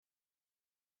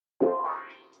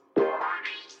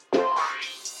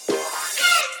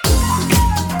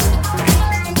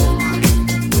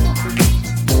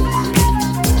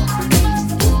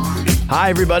Hi,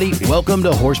 everybody. Welcome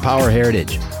to Horsepower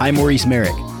Heritage. I'm Maurice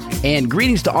Merrick. And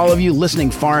greetings to all of you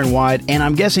listening far and wide. And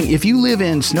I'm guessing if you live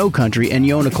in snow country and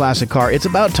you own a classic car, it's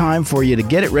about time for you to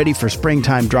get it ready for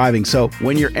springtime driving. So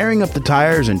when you're airing up the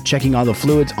tires and checking all the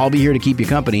fluids, I'll be here to keep you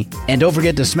company. And don't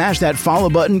forget to smash that follow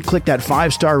button, click that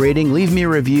 5-star rating, leave me a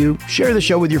review, share the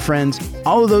show with your friends.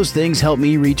 All of those things help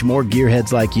me reach more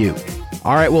gearheads like you.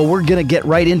 All right, well, we're going to get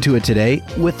right into it today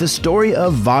with the story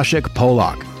of Vasek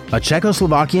Polak, a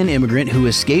Czechoslovakian immigrant who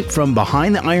escaped from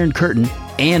behind the Iron Curtain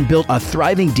and built a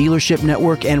thriving dealership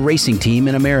network and racing team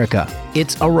in America.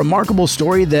 It's a remarkable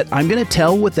story that I'm going to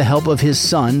tell with the help of his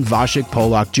son, Vasek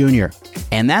Polak Jr.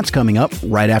 And that's coming up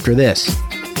right after this.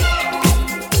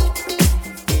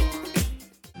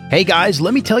 Hey guys,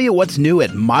 let me tell you what's new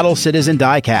at Model Citizen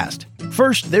Diecast.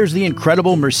 First, there's the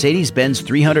incredible Mercedes-Benz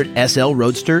 300 SL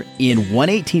Roadster in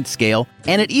 1/18 scale,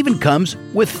 and it even comes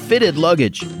with fitted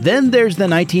luggage. Then there's the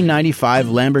 1995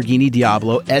 Lamborghini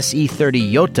Diablo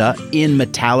SE30 Jota in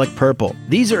metallic purple.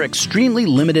 These are extremely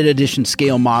limited edition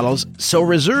scale models, so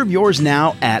reserve yours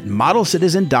now at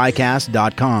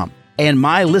modelcitizendiecast.com. And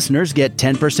my listeners get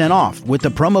 10% off with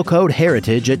the promo code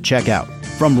HERITAGE at checkout.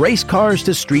 From race cars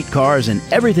to street cars and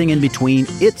everything in between,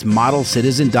 it's Model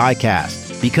Citizen Diecast.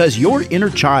 Because your inner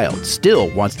child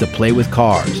still wants to play with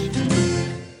cars.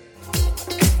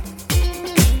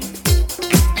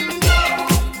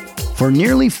 For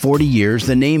nearly 40 years,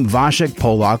 the name Vasek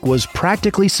Polak was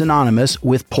practically synonymous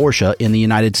with Porsche in the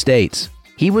United States.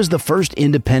 He was the first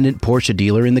independent Porsche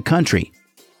dealer in the country.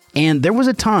 And there was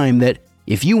a time that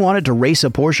if you wanted to race a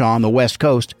Porsche on the West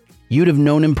Coast, you'd have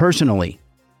known him personally.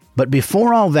 But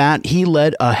before all that, he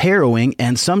led a harrowing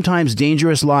and sometimes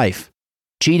dangerous life,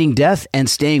 cheating death and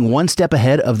staying one step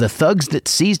ahead of the thugs that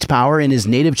seized power in his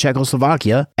native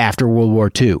Czechoslovakia after World War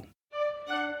II.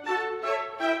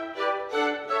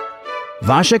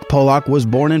 Vasek Polak was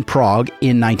born in Prague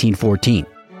in 1914.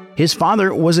 His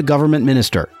father was a government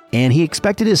minister, and he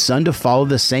expected his son to follow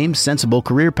the same sensible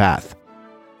career path.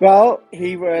 Well,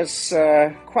 he was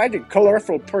quite a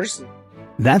colorful person.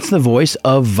 That's the voice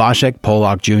of Vasek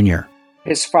Polak Jr.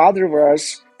 His father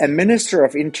was a minister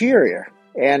of interior.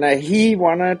 And he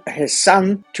wanted his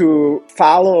son to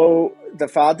follow the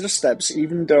father's steps,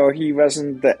 even though he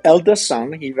wasn't the eldest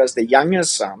son, he was the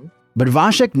youngest son. But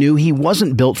Vasek knew he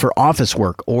wasn't built for office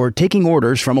work or taking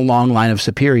orders from a long line of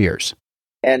superiors.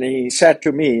 And he said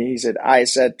to me, I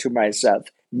said to myself,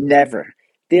 never.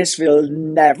 This will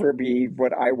never be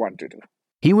what I want to do.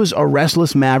 He was a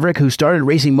restless maverick who started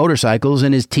racing motorcycles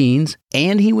in his teens,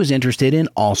 and he was interested in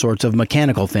all sorts of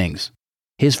mechanical things.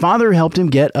 His father helped him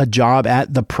get a job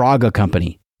at the Praga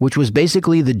Company, which was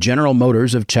basically the General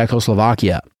Motors of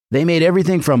Czechoslovakia. They made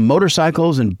everything from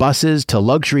motorcycles and buses to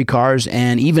luxury cars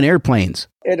and even airplanes.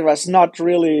 It was not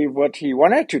really what he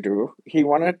wanted to do. He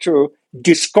wanted to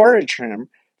discourage him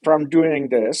from doing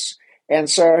this. And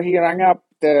so he rang up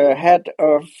the head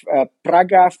of a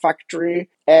Praga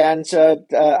factory and said,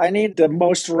 I need the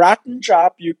most rotten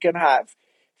job you can have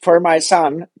for my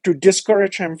son to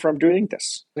discourage him from doing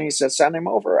this. And he said, send him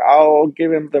over. I'll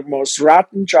give him the most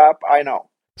rotten job I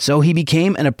know. So he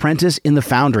became an apprentice in the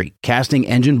foundry, casting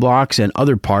engine blocks and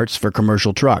other parts for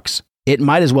commercial trucks. It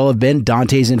might as well have been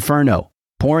Dante's Inferno,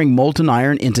 pouring molten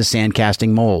iron into sand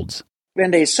casting molds. When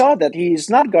they saw that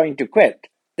he's not going to quit,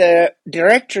 the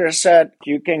director said,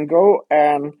 you can go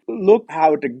and look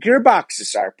how the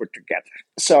gearboxes are put together.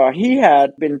 So he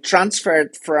had been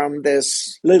transferred from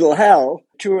this little hell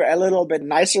to a little bit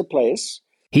nicer place.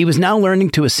 He was now learning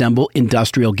to assemble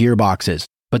industrial gearboxes,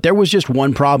 but there was just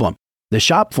one problem. The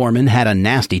shop foreman had a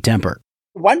nasty temper.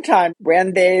 One time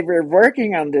when they were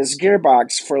working on this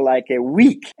gearbox for like a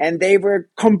week and they were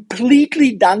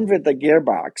completely done with the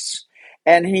gearbox,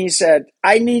 and he said,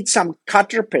 I need some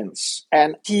cutter pins.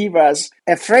 And he was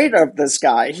afraid of this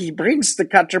guy. He brings the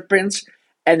cutter pins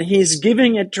and he's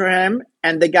giving it to him,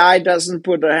 and the guy doesn't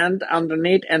put a hand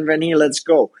underneath, and when he lets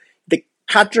go, the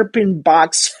cutter pin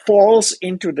box falls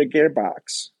into the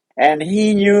gearbox. And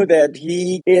he knew that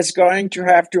he is going to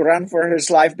have to run for his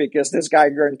life because this guy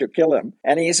is going to kill him.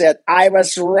 And he said, I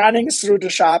was running through the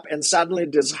shop and suddenly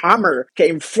this hammer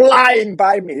came flying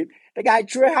by me. The guy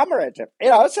threw a hammer at him.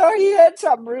 So he had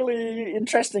some really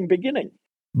interesting beginning.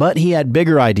 But he had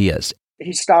bigger ideas.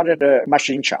 He started a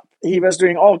machine shop. He was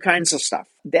doing all kinds of stuff.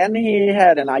 Then he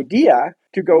had an idea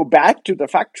to go back to the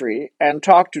factory and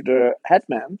talk to the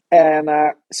headman and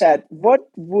said, what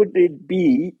would it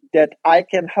be that I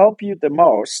can help you the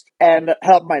most and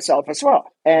help myself as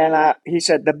well? And he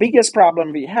said, the biggest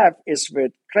problem we have is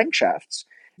with crankshafts.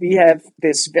 We have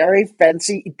this very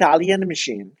fancy Italian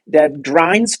machine that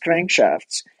grinds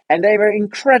crankshafts And they were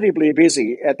incredibly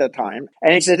busy at the time.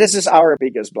 And he said, this is our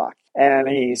biggest block. And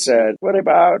he said, what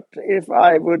about if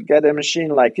I would get a machine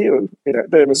like you?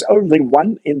 There was only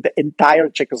one in the entire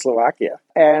Czechoslovakia.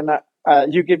 And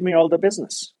you give me all the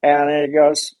business. And he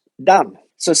goes, done.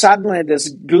 So suddenly this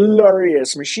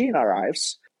glorious machine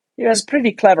arrives. He was a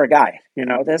pretty clever guy.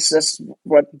 That's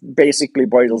what basically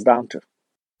boils down to.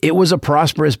 It was a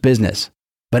prosperous business.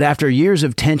 But after years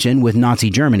of tension with Nazi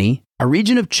Germany, a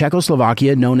region of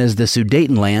Czechoslovakia known as the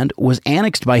Sudetenland was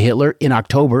annexed by Hitler in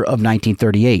October of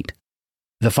 1938.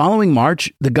 The following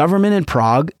March, the government in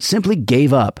Prague simply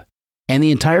gave up, and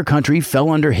the entire country fell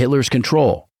under Hitler's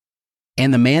control.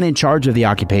 And the man in charge of the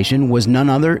occupation was none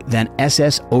other than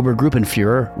SS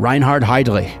Obergruppenführer Reinhard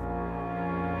Heydrich.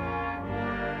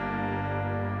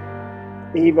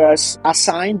 He was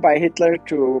assigned by Hitler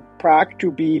to Prague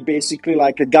to be basically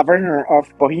like a governor of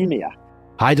Bohemia.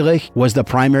 Heydrich was the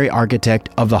primary architect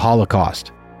of the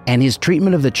Holocaust, and his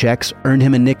treatment of the Czechs earned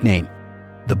him a nickname,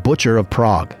 the Butcher of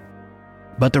Prague.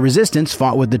 But the resistance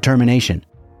fought with determination,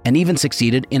 and even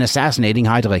succeeded in assassinating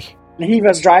Heydrich. He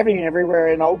was driving everywhere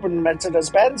in open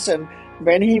Mercedes-Benz, and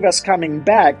when he was coming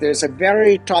back, there's a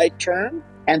very tight turn,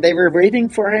 and they were waiting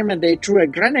for him, and they threw a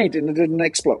grenade and it didn't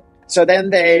explode. So then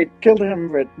they killed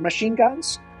him with machine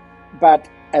guns, but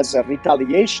as a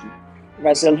retaliation, it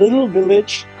was a little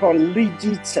village called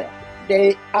Lidice.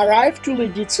 They arrived to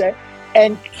Lidice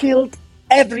and killed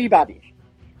everybody,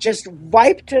 just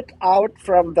wiped it out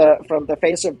from the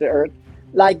face of the earth,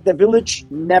 like the village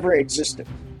never existed.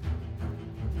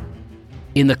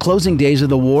 In the closing days of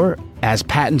the war, as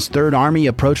Patton's Third Army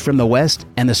approached from the west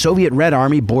and the Soviet Red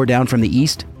Army bore down from the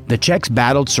east, the Czechs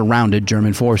battled surrounded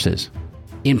German forces.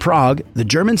 In Prague, the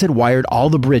Germans had wired all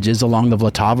the bridges along the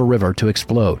Vltava River to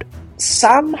explode.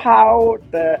 Somehow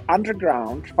the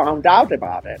underground found out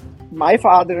about it. My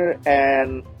father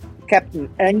and Captain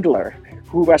Engler,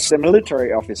 who was the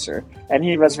military officer, and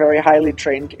he was very highly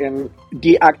trained in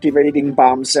deactivating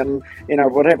bombs and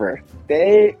whatever.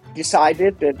 They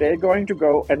decided that they're going to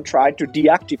go and try to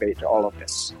deactivate all of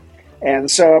this.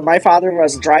 And so my father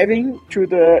was driving to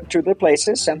the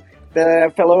places, and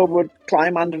the fellow would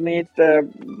climb underneath the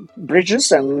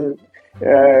bridges and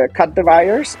cut the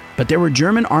wires. But there were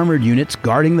German armored units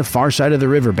guarding the far side of the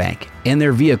riverbank, and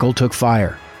their vehicle took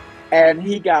fire. And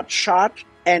he got shot,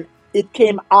 and it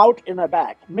came out in the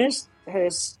back, missed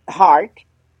his heart.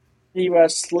 He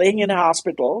was laying in a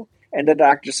hospital, and the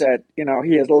doctor said,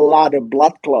 he has a lot of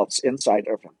blood clots inside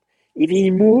of him. If he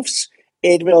moves,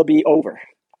 it will be over.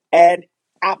 And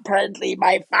apparently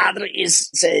my father is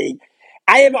saying,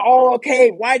 I am all okay.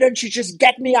 Why don't you just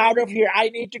get me out of here? I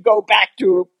need to go back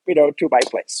to my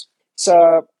place.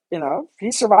 So,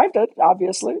 he survived it,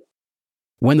 obviously.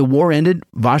 When the war ended,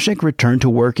 Vasek returned to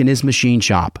work in his machine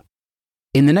shop.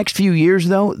 In the next few years,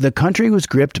 though, the country was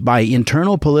gripped by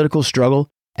internal political struggle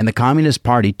and the Communist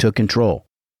Party took control.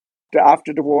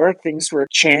 After the war, things were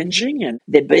changing, and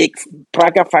the big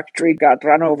Praga factory got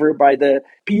run over by the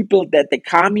people that the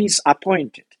commies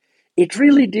appointed. It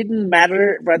really didn't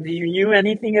matter whether you knew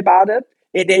anything about it.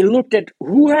 They looked at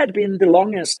who had been the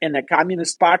longest in the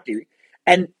Communist Party,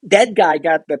 and that guy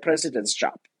got the president's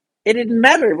job. It didn't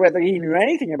matter whether he knew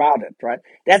anything about it, right?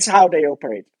 That's how they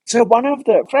operate. So one of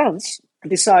the friends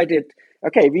decided,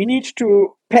 okay, we need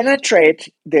to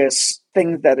penetrate this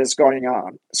thing that is going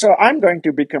on. So I'm going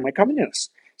to become a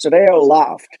communist. So they all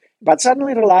laughed, but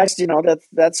suddenly realized,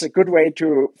 that's a good way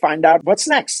to find out what's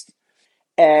next.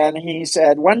 And he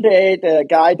said, one day, the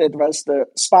guy that was the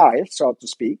spy, so to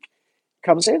speak,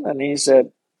 comes in and he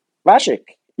said, Vasek,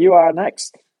 you are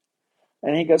next.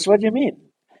 And he goes, what do you mean?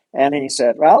 And he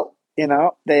said, well,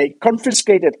 they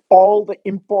confiscated all the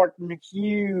important,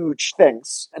 huge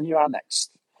things, and you are next.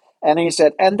 And he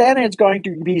said, and then it's going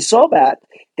to be so bad,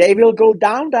 they will go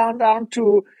down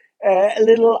to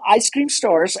little ice cream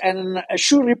stores and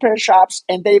shoe repair shops,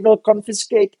 and they will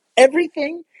confiscate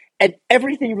everything, and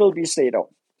everything will be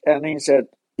state-owned. And he said,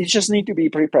 you just need to be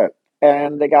prepared.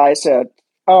 And the guy said,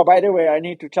 oh, by the way, I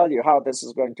need to tell you how this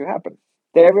is going to happen.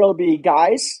 There will be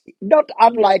guys, not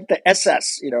unlike the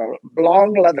SS,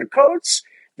 long leather coats.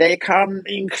 They come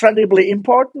incredibly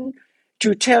important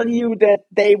to tell you that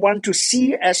they want to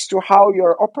see as to how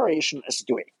your operation is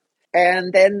doing.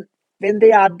 And then when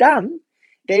they are done,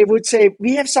 they would say,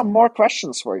 we have some more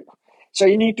questions for you. So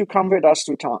you need to come with us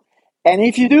to town. And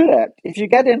if you do that, if you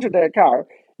get into their car,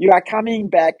 you are coming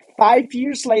back 5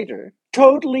 years later,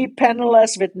 totally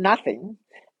penniless with nothing.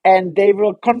 And they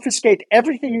will confiscate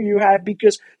everything you have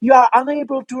because you are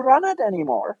unable to run it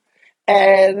anymore.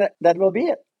 And that will be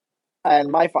it.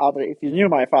 And my father, if you knew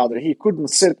my father, he couldn't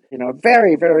sit,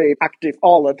 very, very active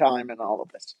all the time and all of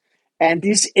this. And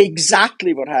this is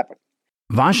exactly what happened.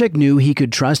 Vasek knew he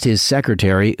could trust his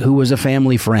secretary, who was a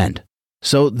family friend.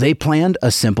 So they planned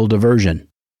a simple diversion.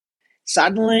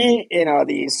 Suddenly,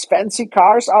 these fancy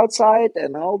cars outside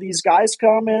and all these guys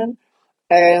come in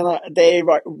and they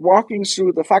were walking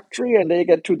through the factory and they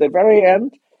get to the very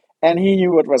end and he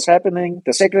knew what was happening.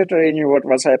 The secretary knew what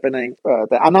was happening.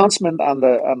 The announcement on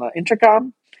the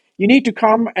intercom, you need to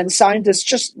come and sign this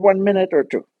just 1 minute or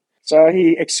two. So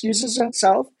he excuses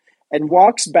himself and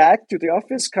walks back to the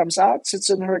office, comes out, sits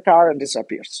in her car and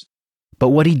disappears. But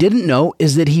what he didn't know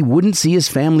is that he wouldn't see his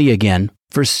family again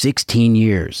for 16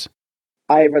 years.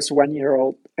 I was 1 year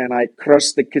old and I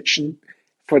crossed the kitchen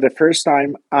for the first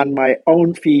time on my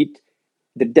own feet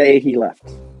the day he left.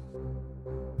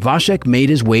 Vasek made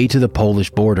his way to the Polish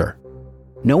border.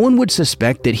 No one would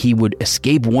suspect that he would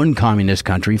escape one communist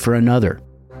country for another.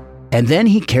 And then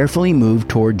he carefully moved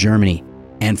toward Germany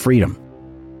and freedom.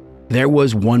 There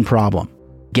was one problem.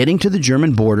 Getting to the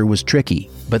German border was tricky,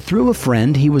 but through a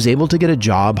friend he was able to get a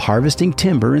job harvesting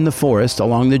timber in the forest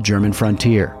along the German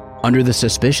frontier, under the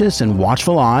suspicious and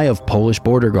watchful eye of Polish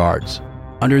border guards.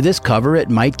 Under this cover, it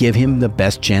might give him the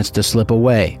best chance to slip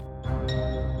away.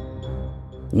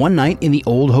 One night in the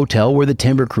old hotel where the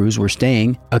timber crews were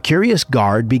staying, a curious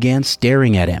guard began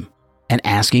staring at him and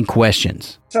asking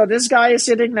questions. So this guy is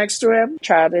sitting next to him,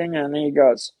 chatting, and he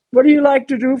goes, "What do you like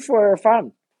to do for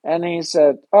fun?" And he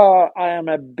said, "Oh, I am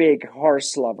a big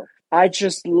horse lover. I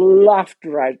just love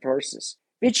to ride horses,"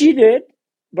 which he did.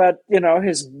 But,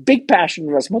 his big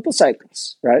passion was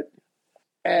motorcycles, right?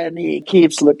 And he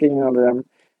keeps looking at him.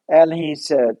 And he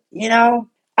said,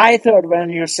 I thought when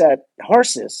you said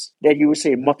horses that you would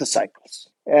say motorcycles.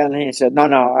 And he said, no,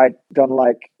 I don't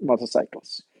like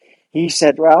motorcycles. He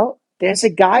said, well, there's a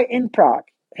guy in Prague.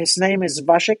 His name is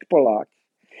Vasek Polak.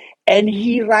 And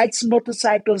he rides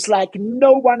motorcycles like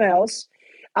no one else.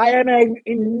 I am an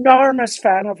enormous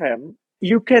fan of him.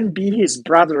 You can be his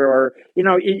brother or,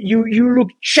 you look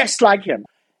just like him.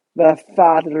 The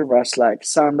father was like,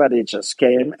 somebody just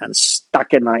came and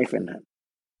stuck a knife in him.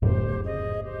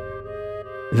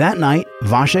 That night,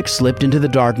 Vasek slipped into the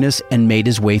darkness and made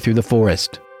his way through the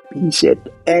forest. He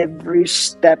said every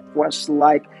step was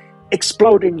like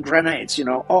exploding grenades,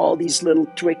 all these little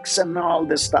twigs and all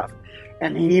this stuff.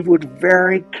 And he would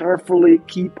very carefully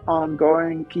keep on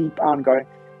going.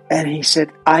 And he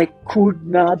said, I could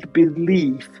not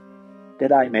believe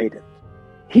that I made it.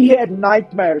 He had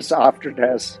nightmares after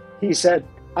this. He said,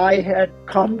 I had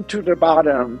come to the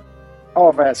bottom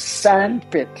of a sand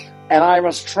pit and I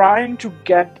was trying to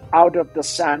get out of the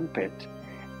sand pit.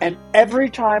 And every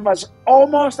time I was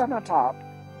almost on the top,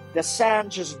 the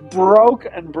sand just broke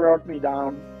me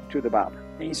down to the bottom.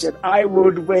 And he said, I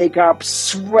would wake up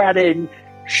sweating,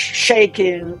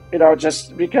 shaking,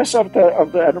 just because of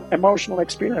the emotional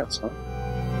experience.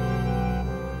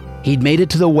 He'd made it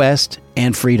to the West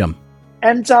and freedom.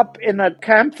 Ends up in a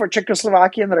camp for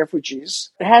Czechoslovakian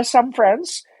refugees. Has some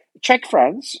friends, Czech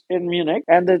friends in Munich.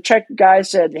 And the Czech guy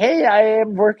said, hey, I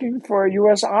am working for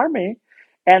U.S. Army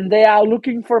and they are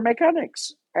looking for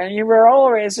mechanics. And you were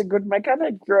always a good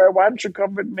mechanic. Why don't you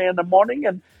come with me in the morning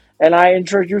and I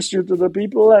introduce you to the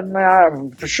people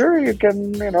and for sure you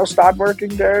can, start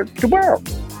working there tomorrow.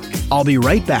 I'll be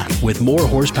right back with more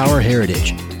Horsepower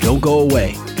Heritage. Don't go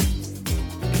away.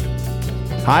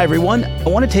 Hi everyone, I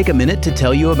want to take a minute to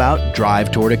tell you about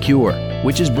Drive Toward a Cure,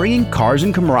 which is bringing cars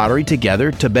and camaraderie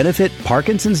together to benefit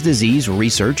Parkinson's disease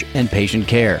research and patient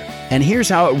care. And here's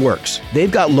how it works. They've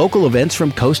got local events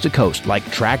from coast to coast, like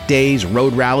track days,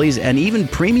 road rallies, and even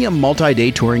premium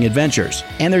multi-day touring adventures.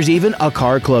 And there's even a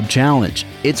car club challenge.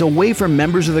 It's a way for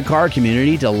members of the car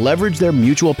community to leverage their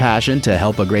mutual passion to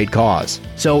help a great cause.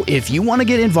 So if you want to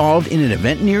get involved in an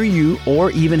event near you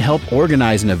or even help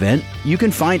organize an event, you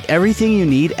can find everything you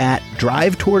need at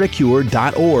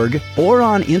drivetowardacure.org or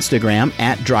on Instagram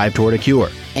at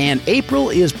drivetowardacure. And April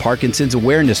is Parkinson's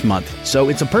Awareness Month, so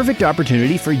it's a perfect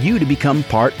opportunity for you to become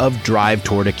part of Drive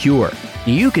Toward a Cure.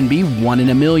 You can be 1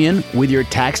 in a million with your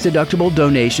tax-deductible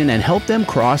donation and help them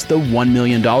cross the $1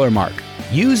 million mark.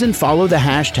 Use and follow the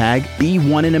hashtag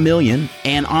 #Be1in a Million,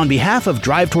 and on behalf of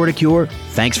Drive Toward a Cure,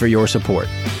 thanks for your support.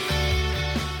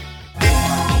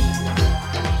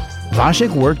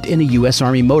 Vasek worked in a U.S.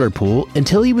 Army motor pool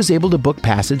until he was able to book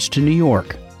passage to New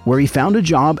York, where he found a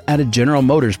job at a General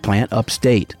Motors plant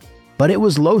upstate. But it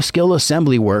was low-skill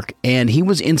assembly work, and he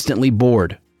was instantly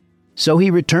bored. So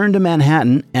he returned to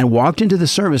Manhattan and walked into the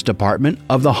service department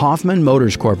of the Hoffman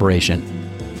Motors Corporation.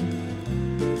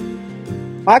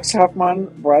 Max Hoffmann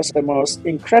was the most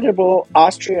incredible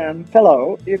Austrian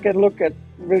fellow. You can look at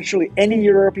virtually any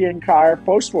European car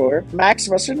post-war. Max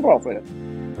was involved with it.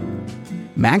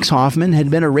 Max Hoffman had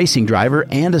been a racing driver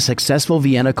and a successful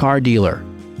Vienna car dealer,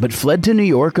 but fled to New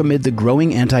York amid the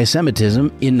growing anti-Semitism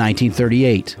in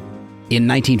 1938. In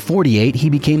 1948,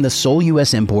 he became the sole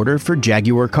U.S. importer for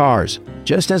Jaguar cars,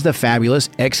 just as the fabulous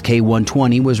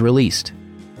XK120 was released.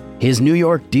 His New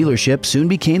York dealership soon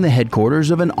became the headquarters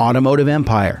of an automotive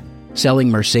empire, selling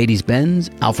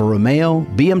Mercedes-Benz, Alfa Romeo,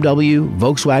 BMW,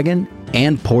 Volkswagen,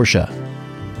 and Porsche.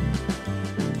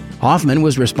 Hoffman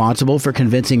was responsible for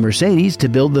convincing Mercedes to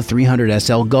build the 300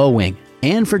 SL Gullwing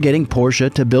and for getting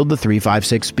Porsche to build the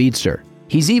 356 Speedster.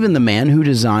 He's even the man who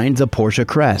designed the Porsche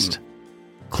Crest.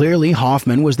 Clearly,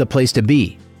 Hoffman was the place to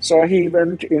be. So he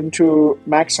went into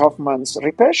Max Hoffman's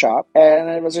repair shop, and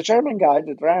it was a German guy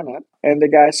that ran it. And the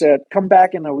guy said, come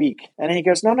back in a week. And he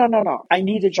goes, no. I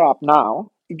need a job now.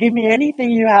 Give me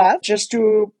anything you have just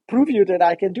to prove you that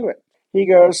I can do it. He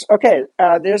goes, okay,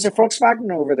 there's a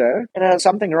Volkswagen over there, and there's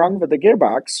something wrong with the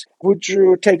gearbox. Would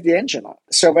you take the engine out?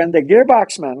 So when the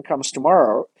gearbox man comes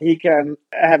tomorrow, he can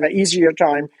have an easier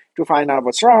time to find out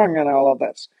what's wrong and all of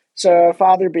this. So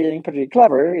father, being pretty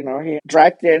clever, he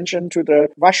dragged the engine to the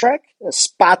wash rack,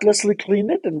 spotlessly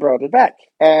cleaned it, and brought it back.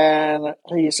 And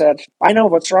he said, I know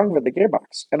what's wrong with the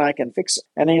gearbox, and I can fix it.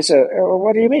 And he said,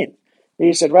 what do you mean?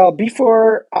 He said, well,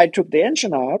 before I took the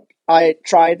engine out, I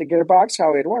tried the gearbox,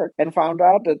 how it worked, and found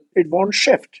out that it won't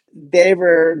shift. There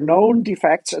were known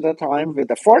defects at the time with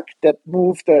the fork that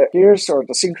moved the gears or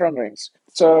the synchron rings.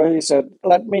 So he said,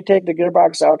 let me take the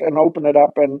gearbox out and open it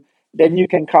up, and then you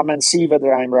can come and see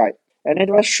whether I'm right. And it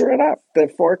was sure enough. The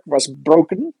fork was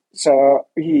broken. So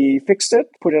he fixed it,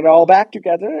 put it all back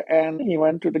together, and he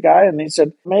went to the guy and he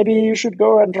said, maybe you should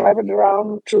go and drive it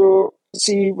around to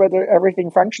see whether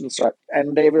everything functions right.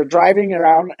 And they were driving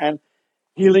around, and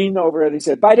he leaned over and he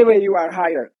said, by the way, you are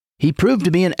hired. He proved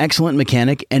to be an excellent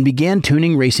mechanic and began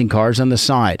tuning racing cars on the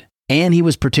side. And he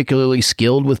was particularly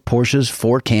skilled with Porsche's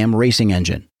 4-cam racing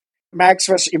engine. Max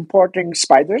was importing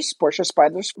Spiders, Porsche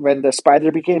Spiders, when the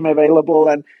Spider became available,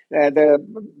 and a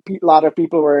lot of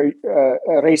people were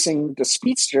racing the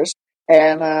Speedsters.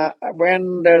 And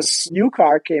when this new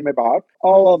car came about,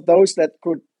 all of those that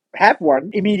could have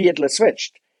one immediately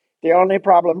switched. The only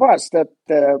problem was that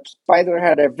the Spider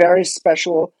had a very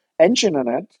special engine in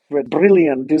it with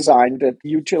brilliant design that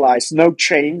utilized no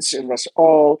chains. It was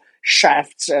all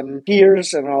shafts and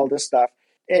gears and all this stuff.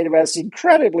 It was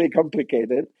incredibly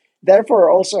complicated. Therefore,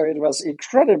 also, it was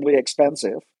incredibly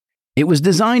expensive. It was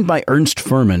designed by Ernst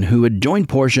Furman, who had joined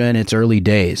Porsche in its early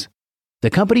days.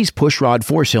 The company's pushrod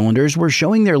 4-cylinders were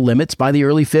showing their limits by the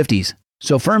early 50s,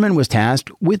 so Furman was tasked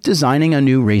with designing a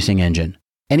new racing engine.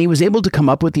 And he was able to come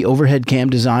up with the overhead cam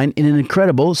design in an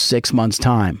incredible 6 months'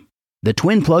 time. The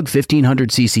twin-plug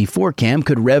 1500cc 4-cam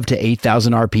could rev to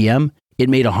 8,000 RPM, it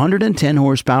made 110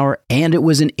 horsepower, and it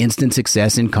was an instant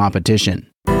success in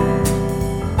competition.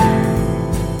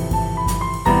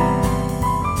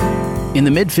 In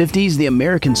the mid-50s, the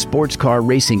American sports car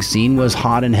racing scene was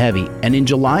hot and heavy, and in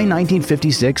July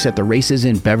 1956 at the races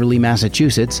in Beverly,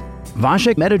 Massachusetts,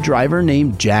 Vasek met a driver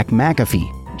named Jack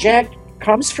McAfee. Jack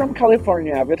comes from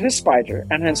California with his Spider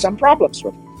and has some problems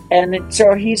with it. And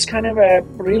so he's kind of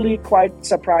really quite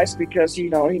surprised because, he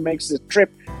makes the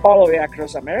trip all the way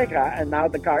across America, and now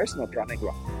the car is not running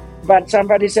well. But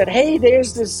somebody said, hey,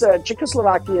 there's this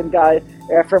Czechoslovakian guy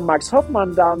from Max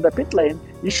Hoffman down the pit lane.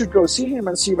 You should go see him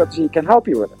and see what he can help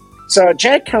you with it. So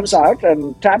Jack comes out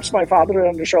and taps my father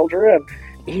on the shoulder, and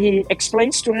he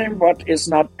explains to him what is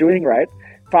not doing right.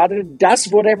 Father does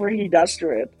whatever he does to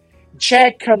it.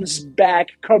 Jack comes back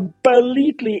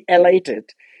completely elated.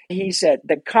 He said,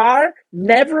 the car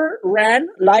never ran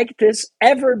like this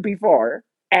ever before.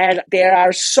 And there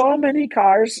are so many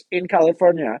cars in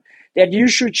California that you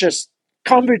should just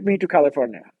come with me to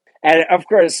California. And of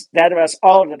course, that was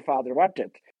all that Father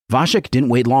wanted. Vasek didn't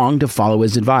wait long to follow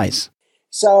his advice.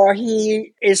 So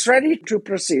he is ready to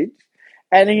proceed.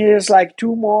 And he is like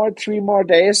 3 more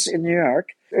days in New York.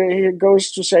 He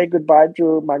goes to say goodbye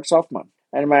to Max Hoffman.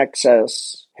 And Max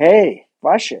says, hey,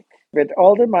 Vasek, with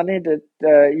all the money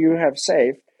that you have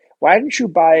saved, why don't you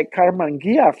buy Karmann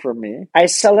Ghia from me? I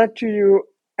sell it to you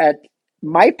at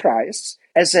my price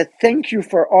as a thank you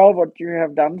for all what you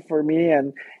have done for me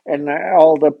and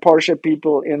all the Porsche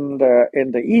people in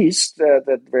the East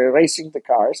that were racing the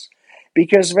cars.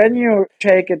 Because when you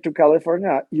take it to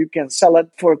California, you can sell it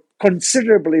for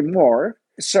considerably more.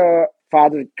 So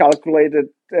Father calculated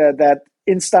that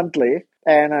instantly.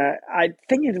 And I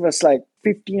think it was like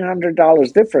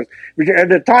 $1,500 difference, which at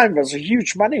the time was a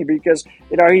huge money because,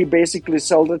 he basically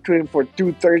sold it to him for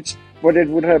 2/3 what it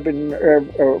would have been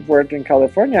worth in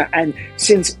California. And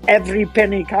since every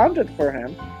penny counted for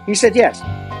him, he said yes.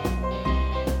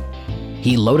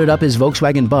 He loaded up his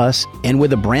Volkswagen bus, and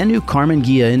with a brand new Karmann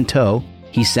Ghia in tow,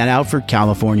 he set out for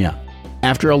California.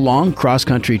 After a long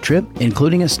cross-country trip,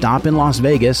 including a stop in Las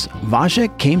Vegas,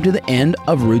 Vasek came to the end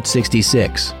of Route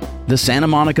 66, the Santa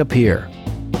Monica Pier.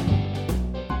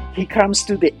 He comes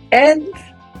to the end,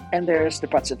 and there's the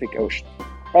Pacific Ocean.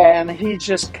 And he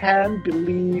just can't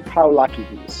believe how lucky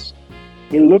he is.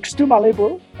 He looks to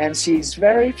Malibu and sees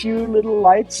very few little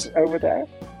lights over there.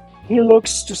 He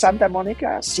looks to Santa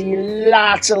Monica, sees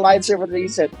lots of lights over there. He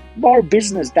said, more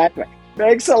business that way.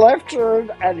 Makes a left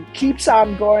turn and keeps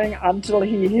on going until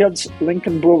he hits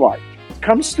Lincoln Boulevard.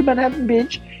 Comes to Manhattan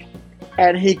Beach,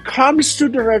 and he comes to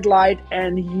the red light,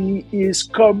 and he is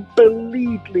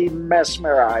completely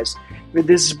mesmerized with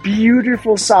this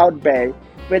beautiful South Bay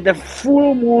with the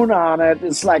full moon on it.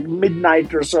 It's like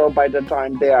midnight or so by the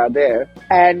time they are there.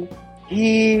 And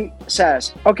he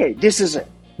says, okay, this is it.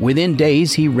 Within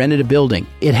days, he rented a building.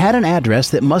 It had an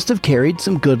address that must have carried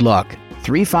some good luck.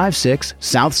 356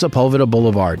 South Sepulveda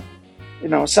Boulevard.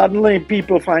 Suddenly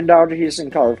people find out he's in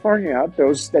California,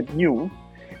 those that knew,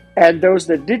 and those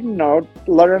that didn't know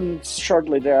learned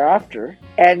shortly thereafter.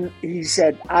 And he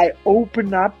said, I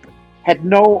opened up, had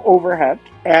no overhead,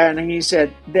 and he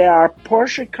said, there are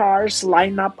Porsche cars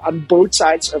lined up on both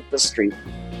sides of the street.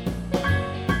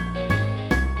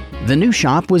 The new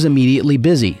shop was immediately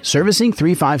busy, servicing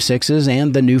 356s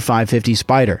and the new 550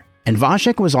 Spider. And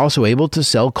Vasek was also able to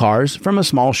sell cars from a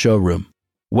small showroom.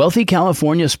 Wealthy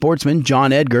California sportsman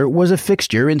John Edgar was a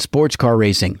fixture in sports car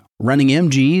racing, running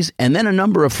MGs and then a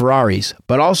number of Ferraris,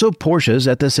 but also Porsches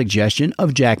at the suggestion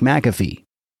of Jack McAfee.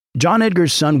 John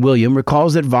Edgar's son William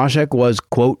recalls that Vasek was,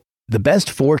 quote, the best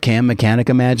four-cam mechanic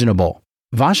imaginable.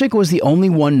 Vasek was the only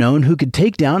one known who could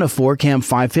take down a four-cam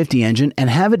 550 engine and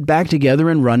have it back together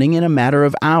and running in a matter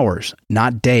of hours,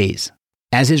 not days.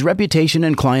 As his reputation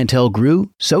and clientele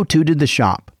grew, so too did the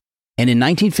shop. And in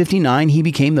 1959, he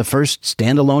became the first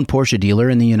standalone Porsche dealer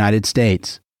in the United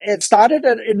States. It started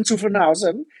in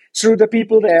Zuffenhausen through the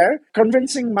people there,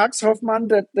 convincing Max Hoffmann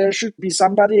that there should be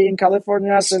somebody in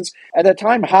California, since at the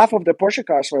time, half of the Porsche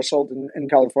cars were sold in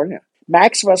California.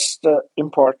 Max was the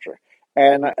importer.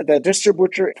 And the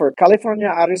distributor for California,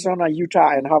 Arizona, Utah,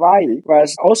 and Hawaii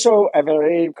was also a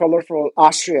very colorful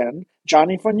Austrian,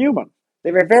 Johnny von Neumann.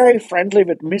 They were very friendly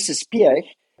with Mrs. Piech,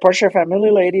 Porsche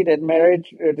family lady that married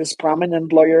this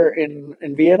prominent lawyer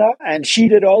in Vienna, and she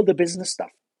did all the business stuff.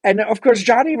 And of course,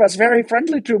 Johnny was very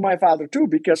friendly to my father too,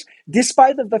 because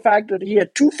despite of the fact that he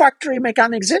had two factory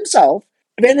mechanics himself,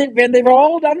 when they were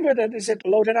all done with it, he said,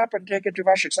 load it up and take it to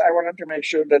Vasek. So I wanted to make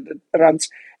sure that it runs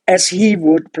as he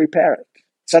would prepare it.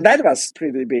 So that was a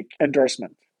pretty big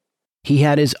endorsement. He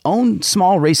had his own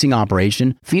small racing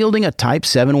operation, fielding a Type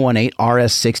 718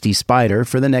 RS60 Spider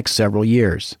for the next several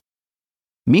years.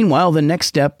 Meanwhile, the next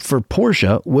step for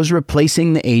Porsche was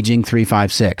replacing the aging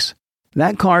 356.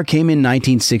 That car came in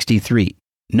 1963,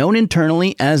 known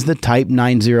internally as the Type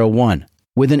 901,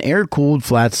 with an air-cooled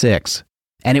flat six.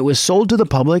 And it was sold to the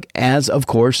public as, of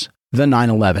course, the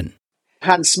 911.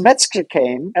 Hans Metzger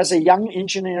came as a young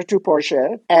engineer to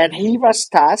Porsche, and he was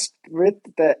tasked with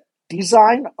the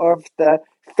design of the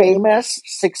famous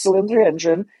six-cylinder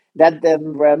engine that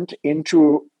then went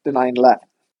into the 911.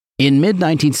 In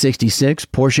mid-1966,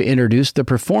 Porsche introduced the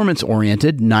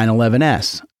performance-oriented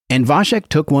 911S, and Vasek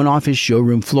took one off his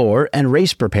showroom floor and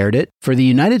race-prepared it for the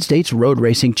United States Road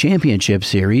Racing Championship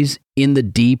Series in the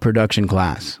D production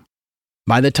class.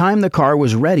 By the time the car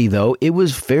was ready, though, it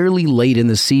was fairly late in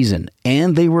the season,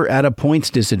 and they were at a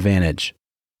points disadvantage.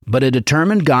 But a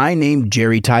determined guy named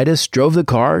Jerry Titus drove the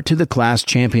car to the class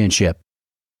championship.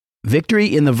 Victory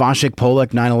in the Vasek Polak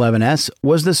 911S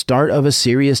was the start of a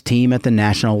serious team at the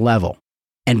national level.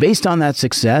 And based on that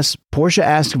success, Porsche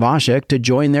asked Vasek to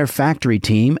join their factory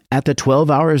team at the 12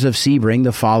 Hours of Sebring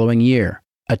the following year,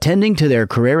 attending to their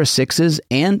Carrera 6s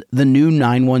and the new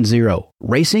 910,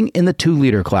 racing in the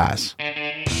 2-liter class.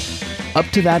 Up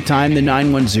to that time, the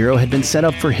 910 had been set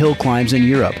up for hill climbs in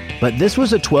Europe, but this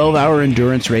was a 12-hour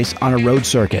endurance race on a road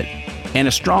circuit, and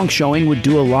a strong showing would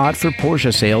do a lot for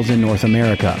Porsche sales in North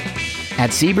America. At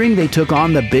Sebring, they took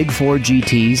on the Big Four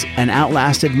GTs and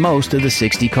outlasted most of the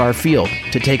 60-car field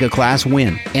to take a class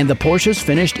win, and the Porsches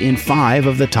finished in 5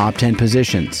 of the top 10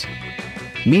 positions.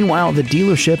 Meanwhile, the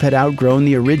dealership had outgrown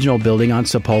the original building on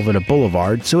Sepulveda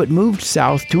Boulevard, so it moved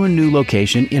south to a new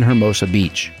location in Hermosa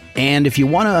Beach. And if you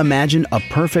want to imagine a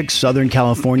perfect Southern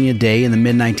California day in the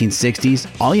mid-1960s,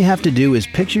 all you have to do is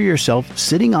picture yourself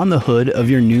sitting on the hood of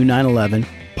your new 911,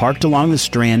 parked along the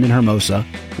Strand in Hermosa,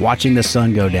 watching the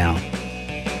sun go down.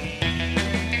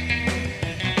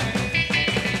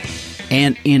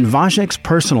 And in Vasek's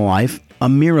personal life, a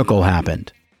miracle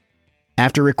happened.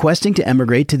 After requesting to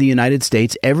emigrate to the United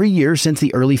States every year since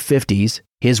the early 50s,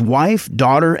 his wife,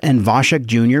 daughter, and Vasek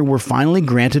Jr. were finally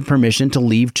granted permission to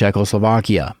leave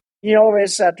Czechoslovakia. He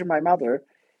always said to my mother,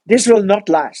 this will not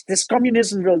last. This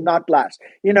communism will not last.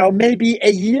 Maybe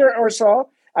a year or so,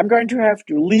 I'm going to have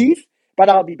to leave, but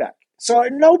I'll be back. So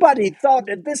nobody thought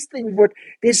that this thing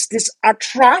this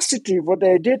atrocity, what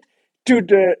they did to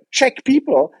the Czech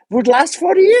people, would last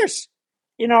 40 years.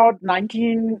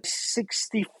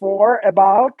 1964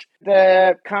 about,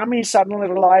 the commies suddenly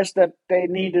realized that they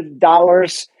needed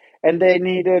dollars and they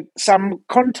needed some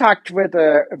contact with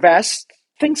the West.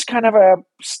 Things kind of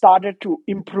started to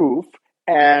improve.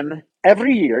 And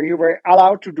every year you were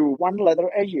allowed to do one letter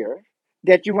a year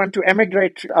that you want to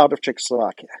emigrate out of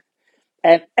Czechoslovakia.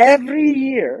 And every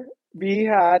year we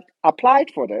had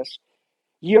applied for this.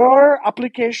 Your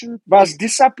application was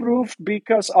disapproved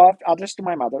because of, addressed to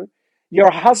my mother, your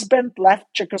husband left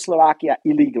Czechoslovakia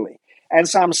illegally. And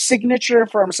some signature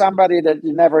from somebody that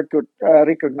you never could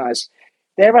recognize.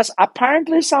 There was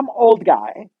apparently some old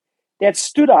guy that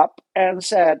stood up and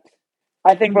said,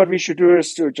 I think what we should do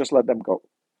is to just let them go.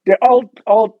 The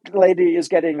old lady is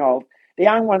getting old. The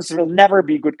young ones will never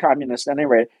be good communists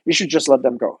anyway. We should just let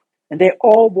them go. And they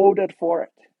all voted for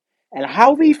it. And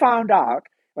how we found out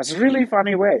was a really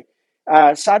funny way.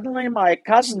 Suddenly my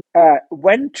cousin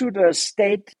went to the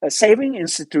state saving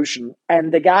institution,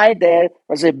 and the guy there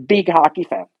was a big hockey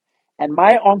fan. And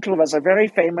my uncle was a very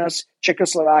famous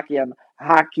Czechoslovakian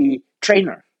hockey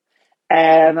trainer.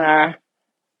 And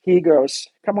he goes,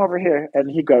 come over here. And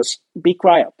he goes, be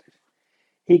quiet.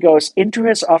 He goes into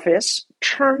his office,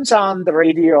 turns on the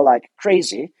radio like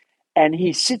crazy, and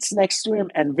he sits next to him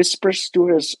and whispers to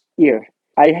his ear,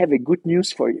 I have a good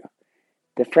news for you.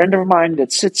 The friend of mine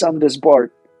that sits on this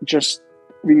board,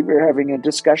 we were having a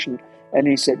discussion, and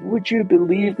he said, would you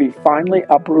believe we finally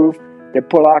approved the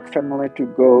Polak family to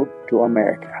go to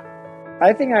America?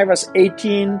 I think I was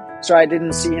 18, so I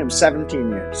didn't see him 17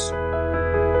 years.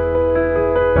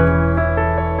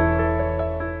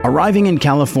 Arriving in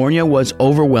California was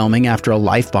overwhelming after a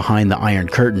life behind the Iron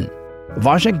Curtain.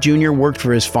 Vasek Jr. worked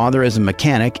for his father as a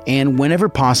mechanic, and whenever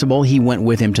possible, he went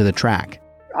with him to the track.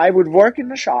 I would work in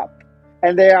the shop,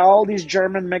 and there are all these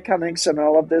German mechanics and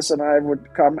all of this, and I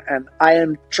would come, and I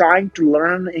am trying to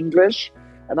learn English,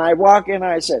 and I walk in, and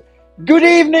I said, good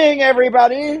evening,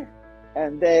 everybody,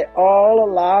 and they all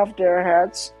laugh their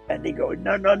heads, and they go,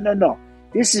 no,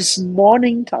 this is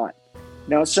morning time.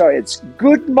 So it's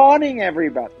good morning,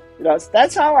 everybody.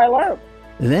 That's how I learned.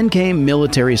 Then came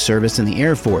military service in the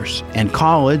Air Force and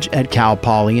college at Cal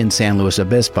Poly in San Luis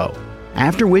Obispo,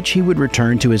 after which he would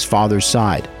return to his father's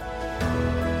side.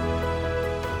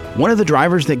 One of the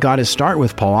drivers that got his start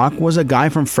with Polak was a guy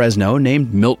from Fresno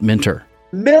named Milt Minter.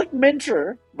 Milt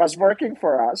Minter was working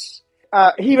for us.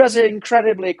 He was an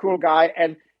incredibly cool guy,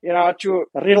 and to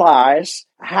realize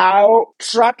how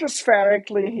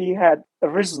stratospherically he had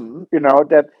risen,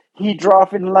 that he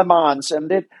drove in Le Mans and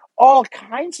did all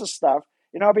kinds of stuff,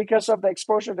 because of the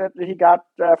exposure that he got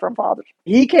from father.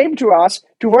 He came to us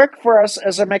to work for us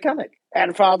as a mechanic.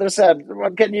 And father said,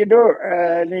 what can you do?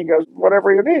 And he goes,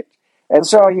 whatever you need. And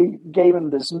so he gave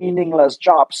him these meaningless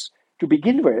jobs to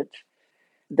begin with.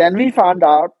 Then we found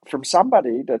out from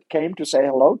somebody that came to say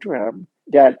hello to him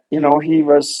that, he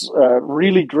was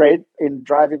really great in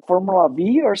driving Formula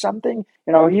V or something.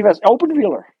 He was open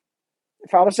wheeler.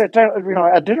 Father said,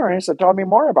 at dinner, he said, tell me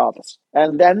more about this.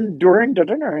 And then during the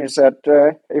dinner, he said,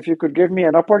 if you could give me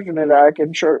an opportunity, I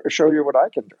can show you what I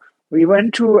can do. We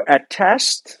went to a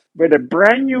test with a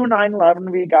brand new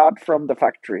 911 we got from the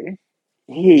factory.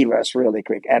 He was really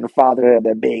quick, and father had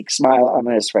a big smile on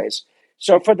his face.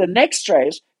 So for the next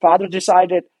race, father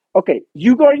decided, okay,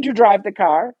 you're going to drive the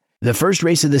car. The first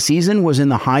race of the season was in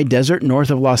the high desert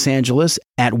north of Los Angeles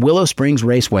at Willow Springs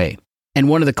Raceway. And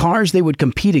one of the cars they would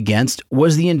compete against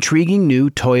was the intriguing new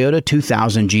Toyota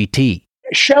 2000 GT.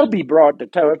 Shelby brought the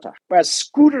Toyota, but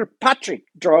Scooter Patrick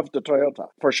drove the Toyota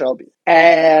for Shelby.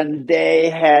 And they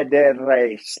had a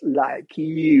race like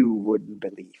you wouldn't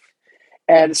believe.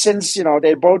 And since,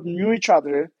 they both knew each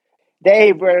other,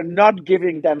 they were not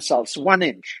giving themselves 1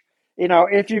 inch.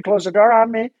 If you close the door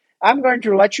on me, I'm going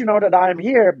to let you know that I'm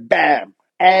here. Bam.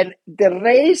 And the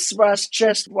race was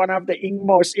just one of the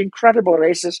most incredible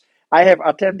races I have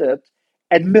attended,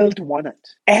 and Milt won it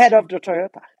ahead of the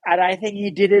Toyota. And I think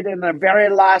he did it in the very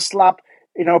last lap,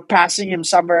 passing him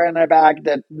somewhere in the back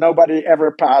that nobody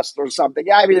ever passed or something.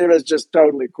 I mean, it was just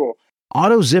totally cool.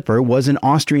 Otto Zipper was an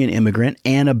Austrian immigrant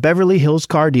and a Beverly Hills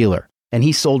car dealer, and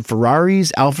he sold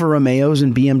Ferraris, Alfa Romeos,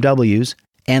 and BMWs.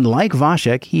 And like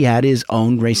Vasek, he had his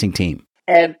own racing team.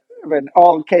 And when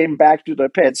all came back to the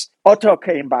pits, Otto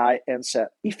came by and said,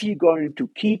 if you're going to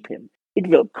keep him, it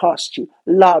will cost you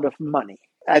a lot of money.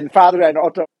 And father and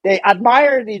Otto, they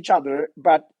admired each other,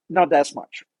 but not as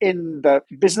much. In the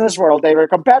business world, they were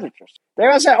competitors.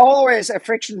 There was always a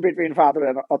friction between father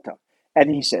and Otto. And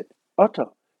he said,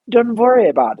 Otto, don't worry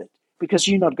about it, because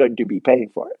you're not going to be paying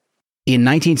for it. In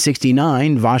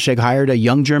 1969, Vasek hired a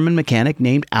young German mechanic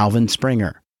named Alvin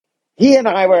Springer. He and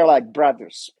I were like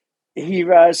brothers. He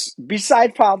was,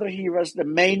 beside father, he was the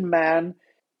main man.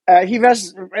 He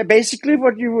was basically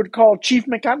what you would call chief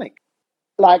mechanic.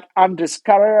 Like on this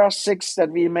Carrera 6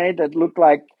 that we made that looked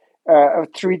like a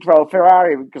 312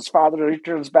 Ferrari, because father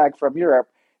returns back from Europe.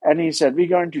 And he said, we're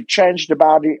going to change the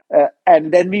body.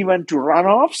 And then we went to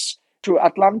runoffs to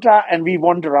Atlanta, and we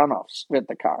won the runoffs with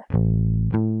the car.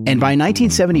 And by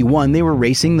 1971, they were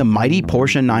racing the mighty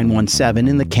Porsche 917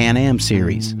 in the Can-Am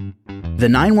series. The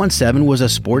 917 was a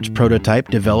sports prototype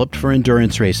developed for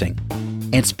endurance racing,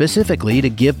 and specifically to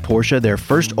give Porsche their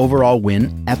first overall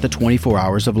win at the 24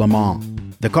 Hours of Le Mans.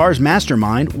 The car's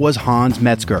mastermind was Hans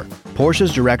Metzger,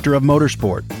 Porsche's director of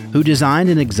motorsport, who designed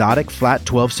an exotic flat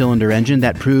 12-cylinder engine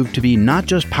that proved to be not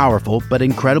just powerful, but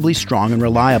incredibly strong and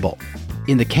reliable.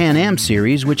 In the Can-Am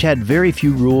series, which had very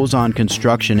few rules on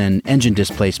construction and engine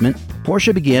displacement,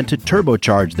 Porsche began to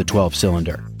turbocharge the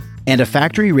 12-cylinder. And a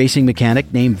factory racing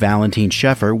mechanic named Valentin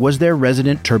Scheffer was their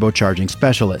resident turbocharging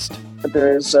specialist.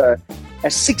 There's a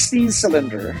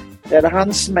 16-cylinder that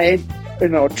Hans made,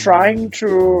 trying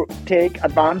to take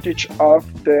advantage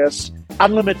of this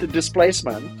unlimited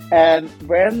displacement. And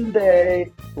when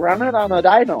they run it on a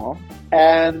dyno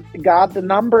and got the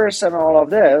numbers and all of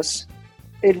this,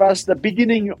 it was the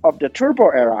beginning of the turbo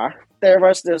era. There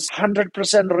was this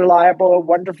 100% reliable,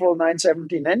 wonderful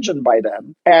 917 engine by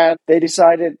then. And they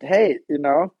decided, hey,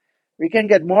 we can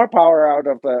get more power out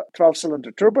of the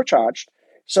 12-cylinder turbocharged.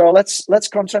 So let's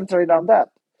concentrate on that.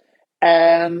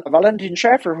 And Valentin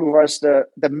Schäfer, who was the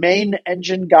main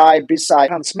engine guy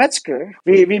beside Hans Metzger,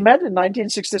 we met in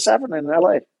 1967 in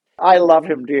LA. I love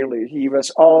him dearly. He was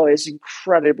always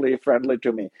incredibly friendly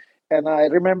to me. And I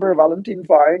remember Valentin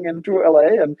flying into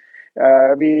LA, and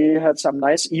we had some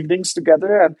nice evenings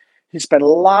together. And he spent a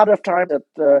lot of time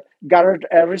at Goddard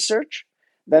Air Research.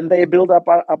 Then they built up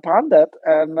upon that,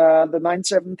 and the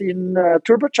 917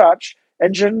 turbocharged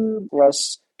engine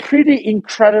was pretty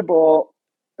incredible.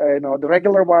 The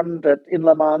regular one that in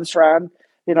Le Mans ran,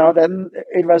 then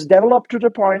it was developed to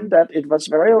the point that it was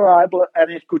very reliable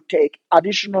and it could take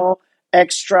additional,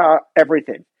 extra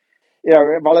everything.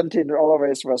 Valentin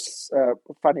always was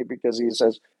funny because he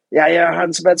says,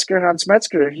 Hans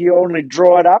Metzger, he only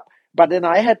drew it up, but then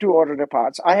I had to order the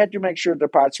parts. I had to make sure the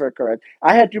parts were correct.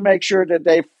 I had to make sure that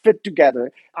they fit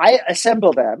together. I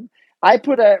assembled them. I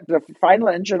put the final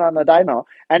engine on a dyno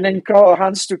and then call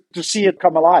Hans to see it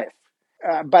come alive.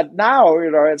 But now,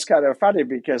 it's kind of funny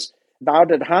because now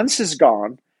that Hans is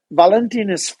gone,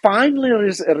 Valentin is finally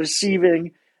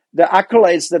receiving the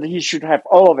accolades that he should have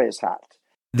always had.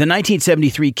 The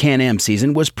 1973 Can-Am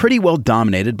season was pretty well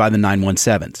dominated by the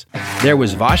 917s. There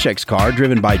was Vasek's car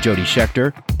driven by Jody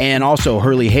Scheckter, and also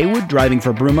Hurley Haywood driving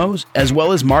for Brumos, as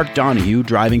well as Mark Donohue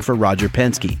driving for Roger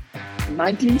Penske.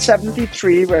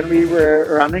 1973, when we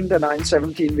were running the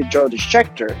 917 with Jody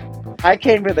Scheckter, I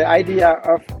came with the idea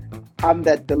of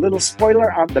the little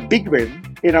spoiler on the big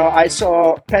wing. I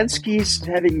saw Penske's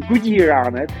having Goodyear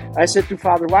on it. I said to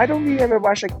father, why don't we have a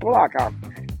Vasek Polak on?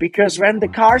 Because when the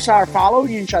cars are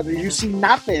following each other, you see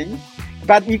nothing,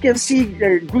 but you can see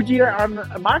Goodyear on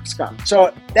Mark's car.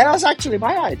 So that was actually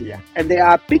my idea. And there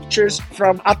are pictures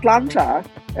from Atlanta.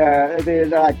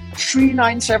 There are 3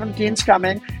 917s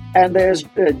coming, and there's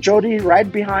Jody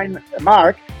right behind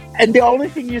Mark. And the only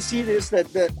thing you see is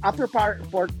that the upper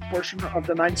portion of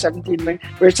the 917 wing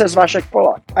where it says Vasek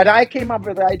Polak. And I came up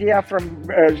with the idea from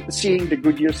seeing the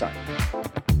Goodyear sign.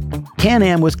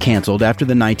 Can-Am was canceled after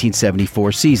the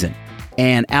 1974 season,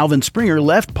 and Alvin Springer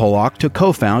left Polak to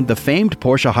co-found the famed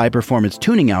Porsche high-performance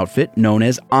tuning outfit known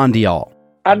as Andial.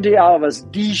 Andial was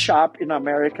the shop in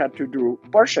America to do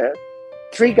Porsche.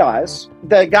 3 guys.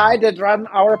 The guy that ran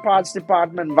our parts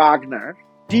department, Wagner,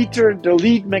 Dieter, the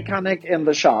lead mechanic in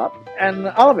the shop, and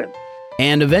Alvin.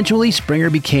 And eventually Springer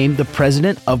became the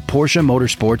president of Porsche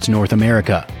Motorsports North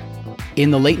America.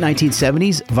 In the late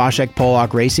 1970s, Vasek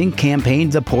Polak Racing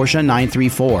campaigned the Porsche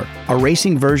 934, a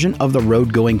racing version of the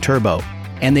road-going turbo,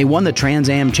 and they won the Trans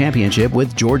Am Championship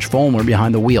with George Follmer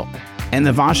behind the wheel. And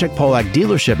the Vasek Polak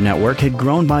dealership network had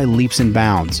grown by leaps and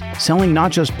bounds, selling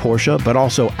not just Porsche, but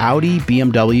also Audi,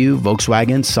 BMW,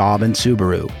 Volkswagen, Saab, and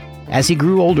Subaru. As he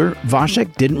grew older,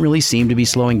 Vasek didn't really seem to be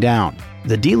slowing down.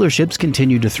 The dealerships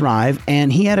continued to thrive,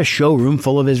 and he had a showroom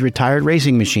full of his retired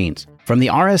racing machines, from the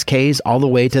RSKs all the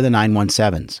way to the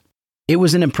 917s. It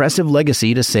was an impressive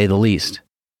legacy, to say the least.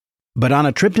 But on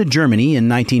a trip to Germany in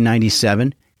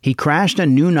 1997, he crashed a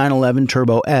new 911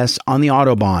 Turbo S on the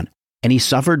Autobahn, and he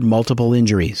suffered multiple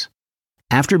injuries.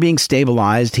 After being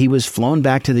stabilized, he was flown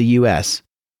back to the U.S.,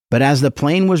 but as the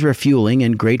plane was refueling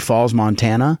in Great Falls,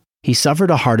 Montana, he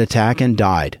suffered a heart attack and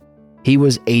died. He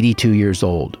was 82 years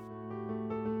old.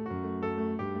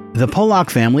 The Polak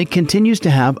family continues to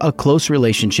have a close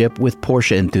relationship with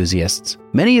Porsche enthusiasts,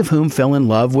 many of whom fell in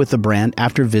love with the brand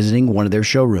after visiting one of their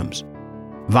showrooms.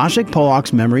 Vasek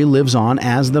Polak's memory lives on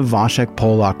as the Vasek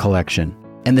Polak Collection,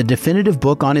 and the definitive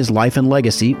book on his life and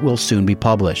legacy will soon be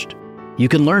published. You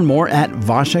can learn more at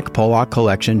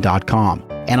vasekpolakcollection.com,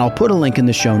 and I'll put a link in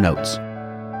the show notes.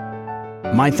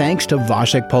 My thanks to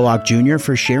Vasek Polak Jr.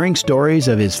 for sharing stories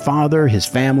of his father, his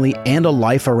family, and a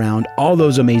life around all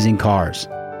those amazing cars.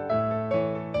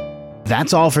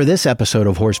 That's all for this episode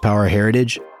of Horsepower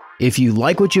Heritage. If you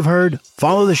like what you've heard,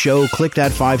 follow the show, click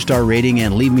that 5-star rating,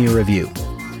 and leave me a review.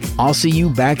 I'll see you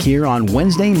back here on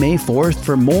Wednesday, May 4th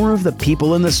for more of the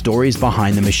people and the stories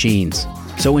behind the machines.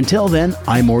 So until then,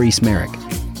 I'm Maurice Merrick.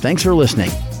 Thanks for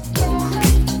listening.